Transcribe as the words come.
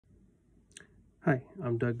Hi,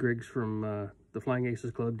 I'm Doug Griggs from the Flying Aces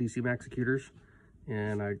Club DC Maxecutors,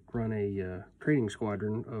 and I run a training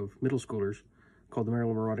squadron of middle schoolers called the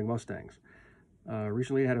Maryland Marauding Mustangs.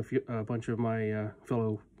 Recently I had a bunch of my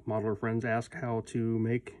fellow modeler friends ask how to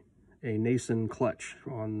make a Nason clutch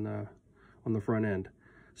on the front end.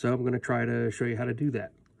 So I'm going to try to show you how to do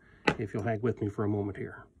that, if you'll hang with me for a moment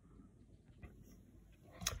here.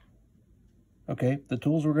 Okay, the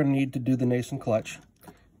tools we're going to need to do the Nason clutch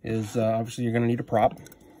is obviously you're going to need a prop.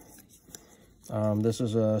 This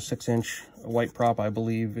is a 6-inch white prop. I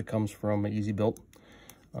believe it comes from Easy Built.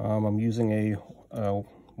 I'm using a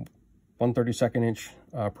 1/32 inch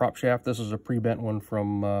prop shaft. This is a pre-bent one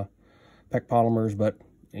from Peck Polymers, but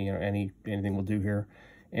you know, anything will do here.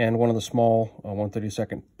 And one of the small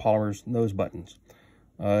 1/32 polymers nose buttons.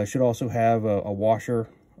 It should also have a washer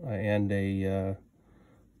and a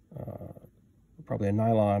probably a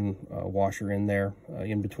nylon washer in there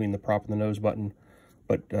in between the prop and the nose button,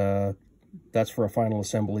 but that's for a final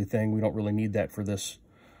assembly thing. We don't really need that for this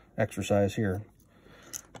exercise here.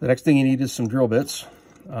 The next thing you need is some drill bits.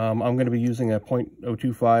 I'm going to be using a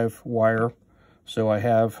 .025 wire, so I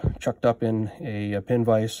have chucked up in a pin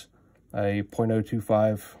vise a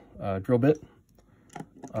 .025 drill bit.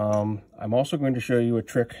 I'm also going to show you a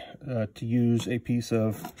trick to use a piece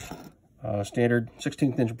of standard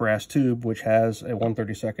 16th inch brass tube, which has a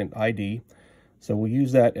 1/32 ID. So we'll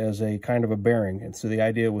use that as a kind of a bearing. And so the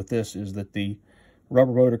idea with this is that the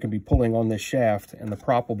rubber motor can be pulling on this shaft and the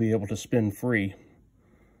prop will be able to spin free.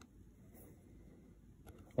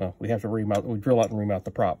 Well, we have to drill out and remount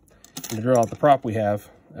the prop. And to drill out the prop, we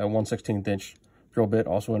have a 1/16 inch drill bit,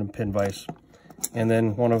 also in a pin vise. And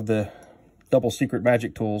then one of the double secret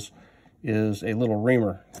magic tools is a little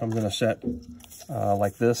reamer. I'm going to set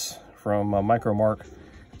like this from Micro Mark.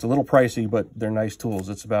 It's a little pricey, but they're nice tools.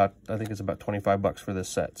 It's about, I think it's about 25 bucks for this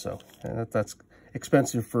set. So that's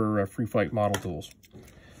expensive for free fight model tools.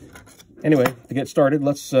 Anyway, to get started,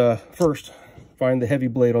 let's first find the heavy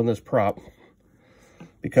blade on this prop,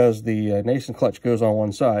 because the Nason clutch goes on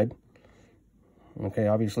one side. Okay,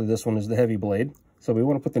 obviously this one is the heavy blade. So we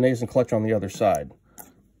want to put the Nason clutch on the other side.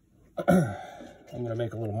 I'm going to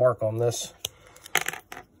make a little mark on this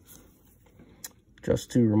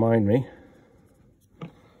just to remind me.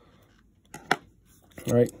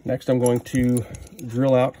 All right, next I'm going to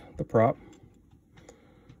drill out the prop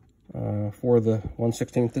for the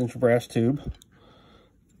 1/16 inch brass tube.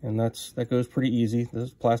 And that goes pretty easy.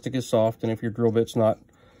 This plastic is soft, and if your drill bit's not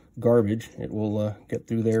garbage, it will get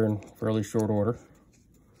through there in fairly short order.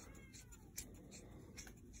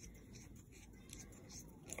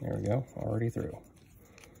 There we go, already through.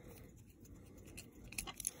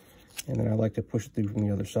 And then I like to push it through from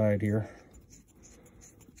the other side here,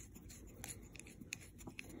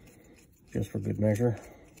 just for good measure.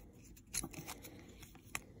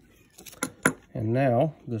 And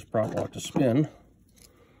now this prop ought to spin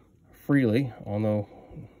freely on the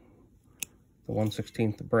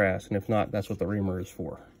 1/16 brass, and if not, that's what the reamer is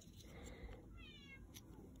for.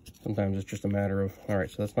 Sometimes it's just a matter of, all right,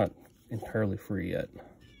 so that's not entirely free yet.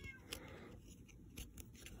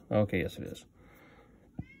 Okay, yes it is.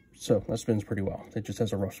 So that spins pretty well. It just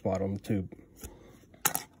has a rough spot on the tube.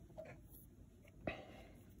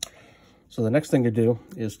 So the next thing to do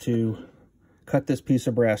is to cut this piece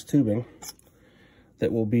of brass tubing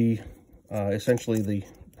that will be essentially the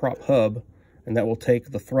prop hub, and that will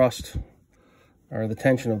take the thrust or the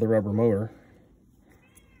tension of the rubber motor.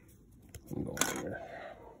 I'm going here.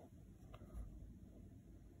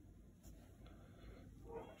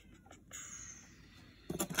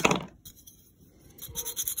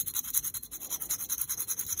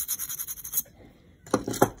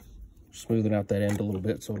 Smoothing out that end a little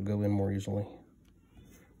bit so it'll go in more easily.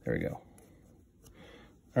 There we go.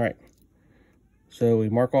 All right, so we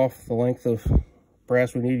mark off the length of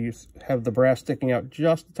brass we need. You have the brass sticking out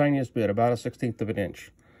just the tiniest bit, about a 1/16 of an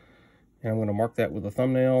inch. And I'm going to mark that with a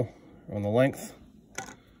thumbnail on the length.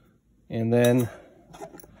 And then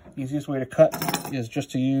the easiest way to cut is just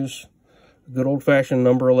to use a good old-fashioned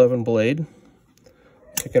number 11 blade.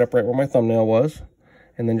 Pick it up right where my thumbnail was,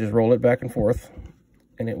 and then just roll it back and forth,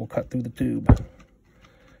 and it will cut through the tube.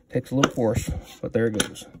 Takes a little force, but there it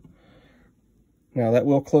goes. Now that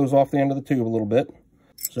will close off the end of the tube a little bit.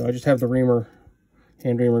 So I just have the reamer,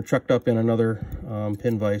 hand reamer, chucked up in another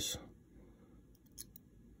pin vise.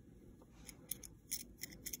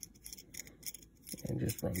 And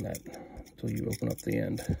just run that until you open up the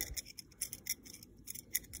end.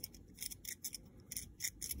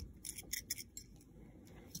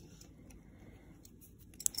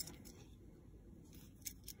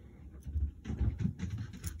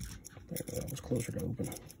 There, that was closer to open.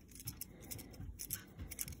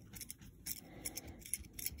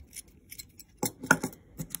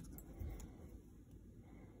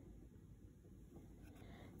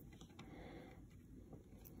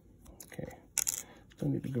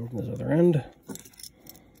 go from this other end.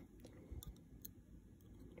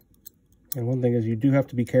 And one thing is you do have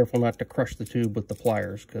to be careful not to crush the tube with the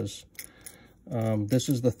pliers, because this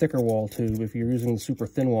is the thicker wall tube. If you're using the super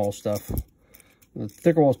thin wall stuff, the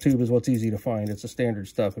thicker wall tube is what's easy to find. It's the standard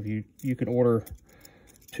stuff. If you can order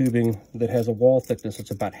tubing that has a wall thickness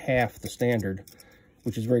that's about half the standard,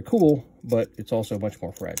 which is very cool, but it's also much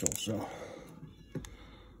more fragile. So,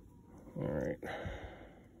 all right.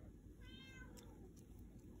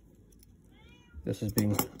 This is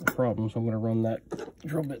being a problem, so I'm going to run that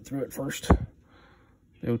drill bit through it first.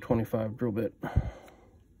 The 025 drill bit.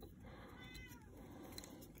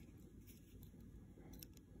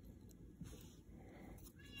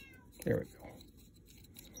 There we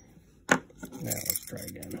go. Now let's try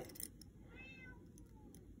again.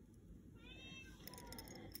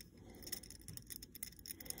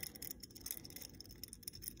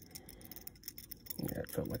 Yeah, it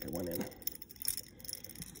felt like it went in.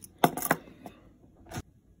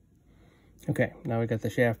 Okay, now we got the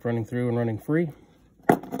shaft running through and running free.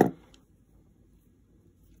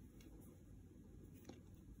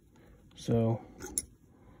 So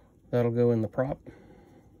that'll go in the prop.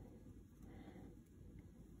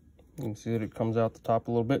 You can see that it comes out the top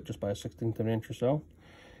a little bit, just by a 1/16 of an inch or so.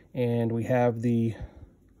 And we have the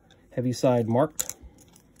heavy side marked.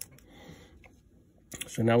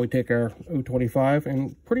 So now we take our 025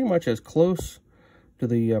 and pretty much as close to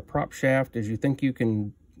the prop shaft as you think you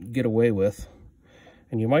can get away with.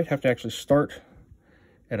 And you might have to actually start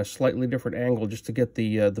at a slightly different angle just to get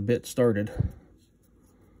the bit started.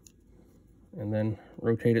 And then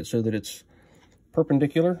rotate it so that it's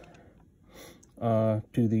perpendicular to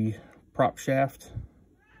the prop shaft.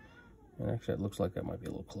 And actually, it looks like that might be a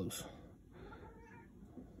little close.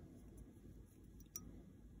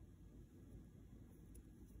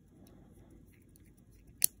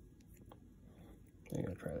 I'm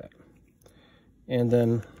going to try that. And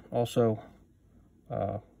then also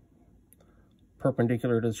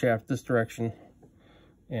perpendicular to the shaft this direction,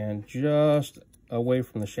 and just away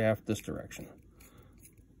from the shaft this direction.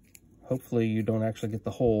 Hopefully you don't actually get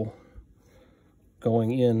the hole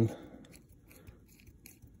going in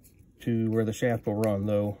to where the shaft will run,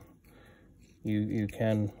 though you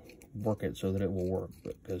can work it so that it will work,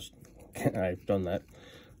 because I've done that.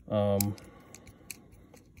 There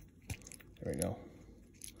we go.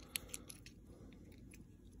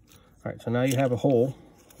 All right, so now you have a hole,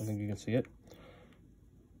 I think you can see it,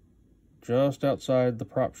 just outside the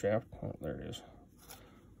prop shaft. Oh, there it is.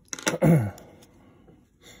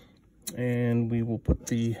 And we will put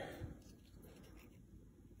the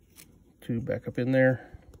tube back up in there.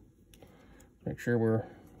 Make sure we're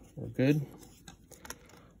good.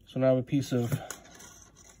 So now a piece of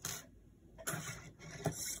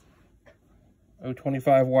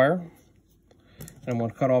 025 wire. I'm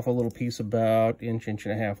going to cut off a little piece about inch and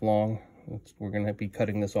a half long. We're going to be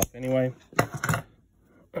cutting this off anyway.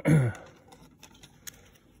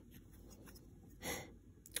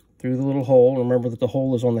 Through the little hole. Remember that the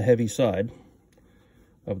hole is on the heavy side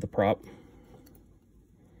of the prop.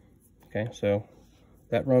 Okay, so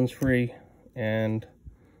that runs free, and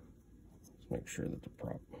let's make sure that the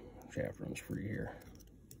prop shaft runs free here.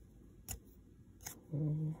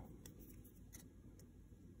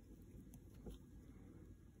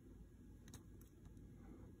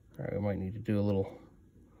 All right, we might need to do a little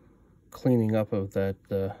cleaning up of that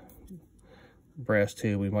brass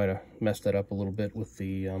tube. We might have messed that up a little bit with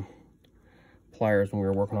the pliers when we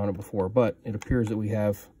were working on it before, but it appears that we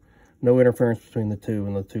have no interference between the two,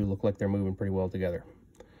 and the two look like they're moving pretty well together.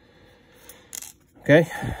 Okay,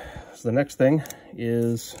 so the next thing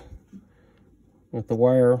is with the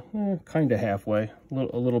wire kind of halfway,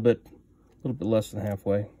 a little bit less than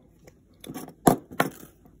halfway.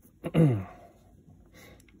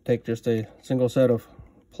 Take just a single set of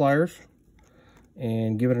pliers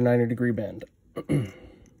and give it a 90-degree bend.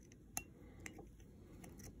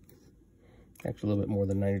 Actually, a little bit more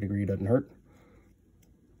than 90 degree doesn't hurt.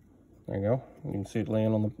 There you go. You can see it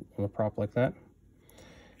laying on the prop like that.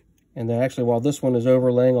 And then actually, while this one is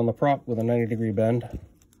overlaying on the prop with a 90-degree bend,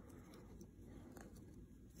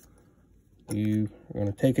 you are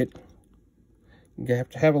going to take it. You have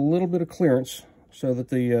to have a little bit of clearance so that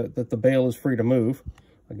the bail is free to move.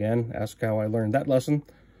 Again, ask how I learned that lesson.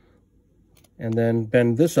 And then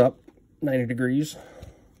bend this up 90 degrees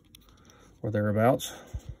or thereabouts.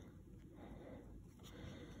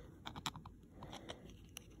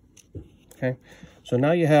 Okay, so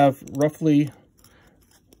now you have roughly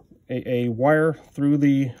a wire through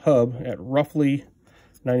the hub at roughly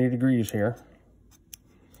 90 degrees here.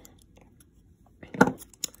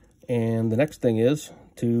 And the next thing is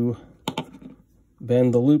to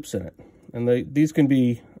bend the loops in it. And these can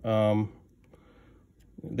be,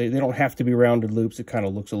 they don't have to be rounded loops. It kind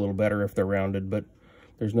of looks a little better if they're rounded, but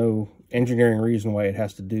there's no engineering reason why it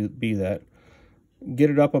has to be that. Get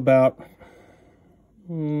it up about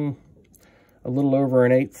a little over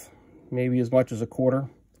 1/8, maybe as much as 1/4.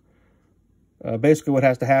 Basically what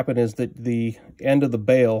has to happen is that the end of the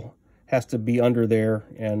bail has to be under there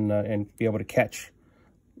and be able to catch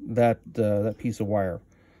that piece of wire.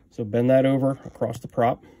 So bend that over across the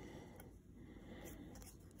prop.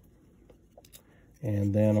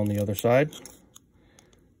 And then on the other side,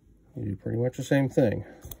 you do pretty much the same thing.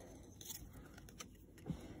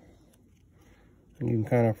 And you can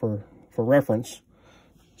kind of, for reference,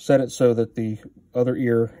 set it so that the other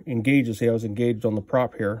ear engages. See, I was engaged on the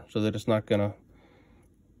prop here so that it's not going to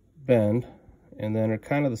bend. And then at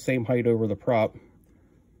kind of the same height over the prop,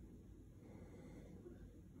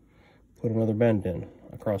 put another bend in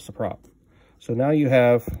across the prop. So now you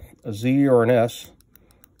have a Z or an S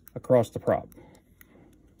across the prop.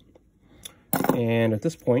 And at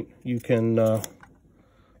this point, you can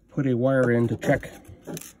put a wire in to check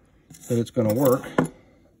that it's going to work.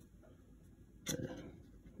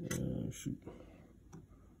 Shoot.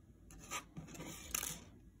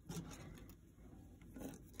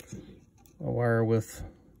 A wire with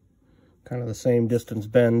kind of the same distance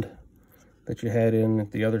bend that you had in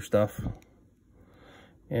the other stuff.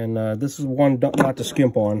 And this is one not to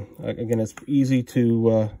skimp on. Again, it's easy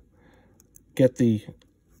to get the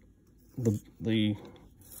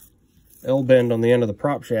L bend on the end of the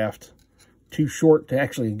prop shaft too short to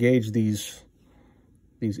actually engage these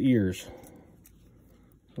ears.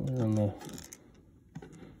 So on the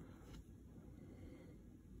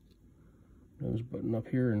nose button up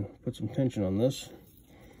here and put some tension on this.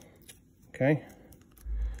 Okay,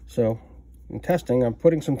 so in testing, I'm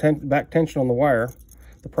putting some back tension on the wire.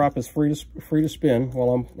 The prop is free to spin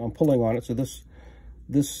while I'm pulling on it. So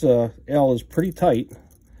this L is pretty tight,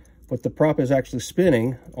 but the prop is actually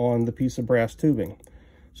spinning on the piece of brass tubing.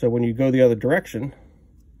 So when you go the other direction,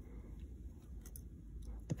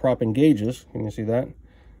 the prop engages, can you see that,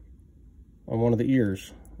 on one of the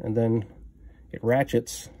ears, and then it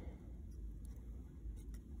ratchets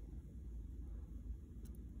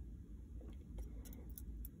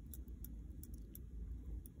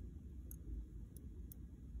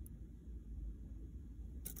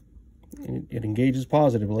it engages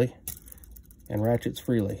positively and ratchets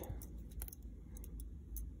freely.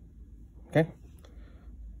 Okay,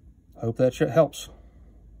 I hope that helps.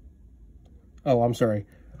 Oh, I'm sorry.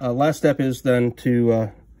 Last step is then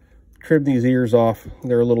to trim these ears off.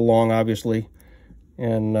 They're a little long, obviously,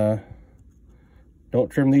 and don't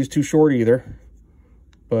trim these too short either,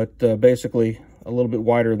 but basically a little bit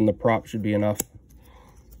wider than the prop should be enough.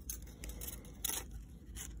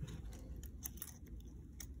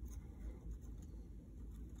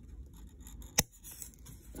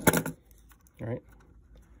 All right,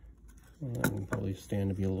 I can probably stand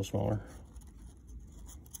to be a little smaller.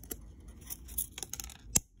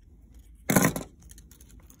 All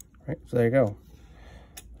right, so there you go.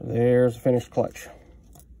 There's a finished clutch.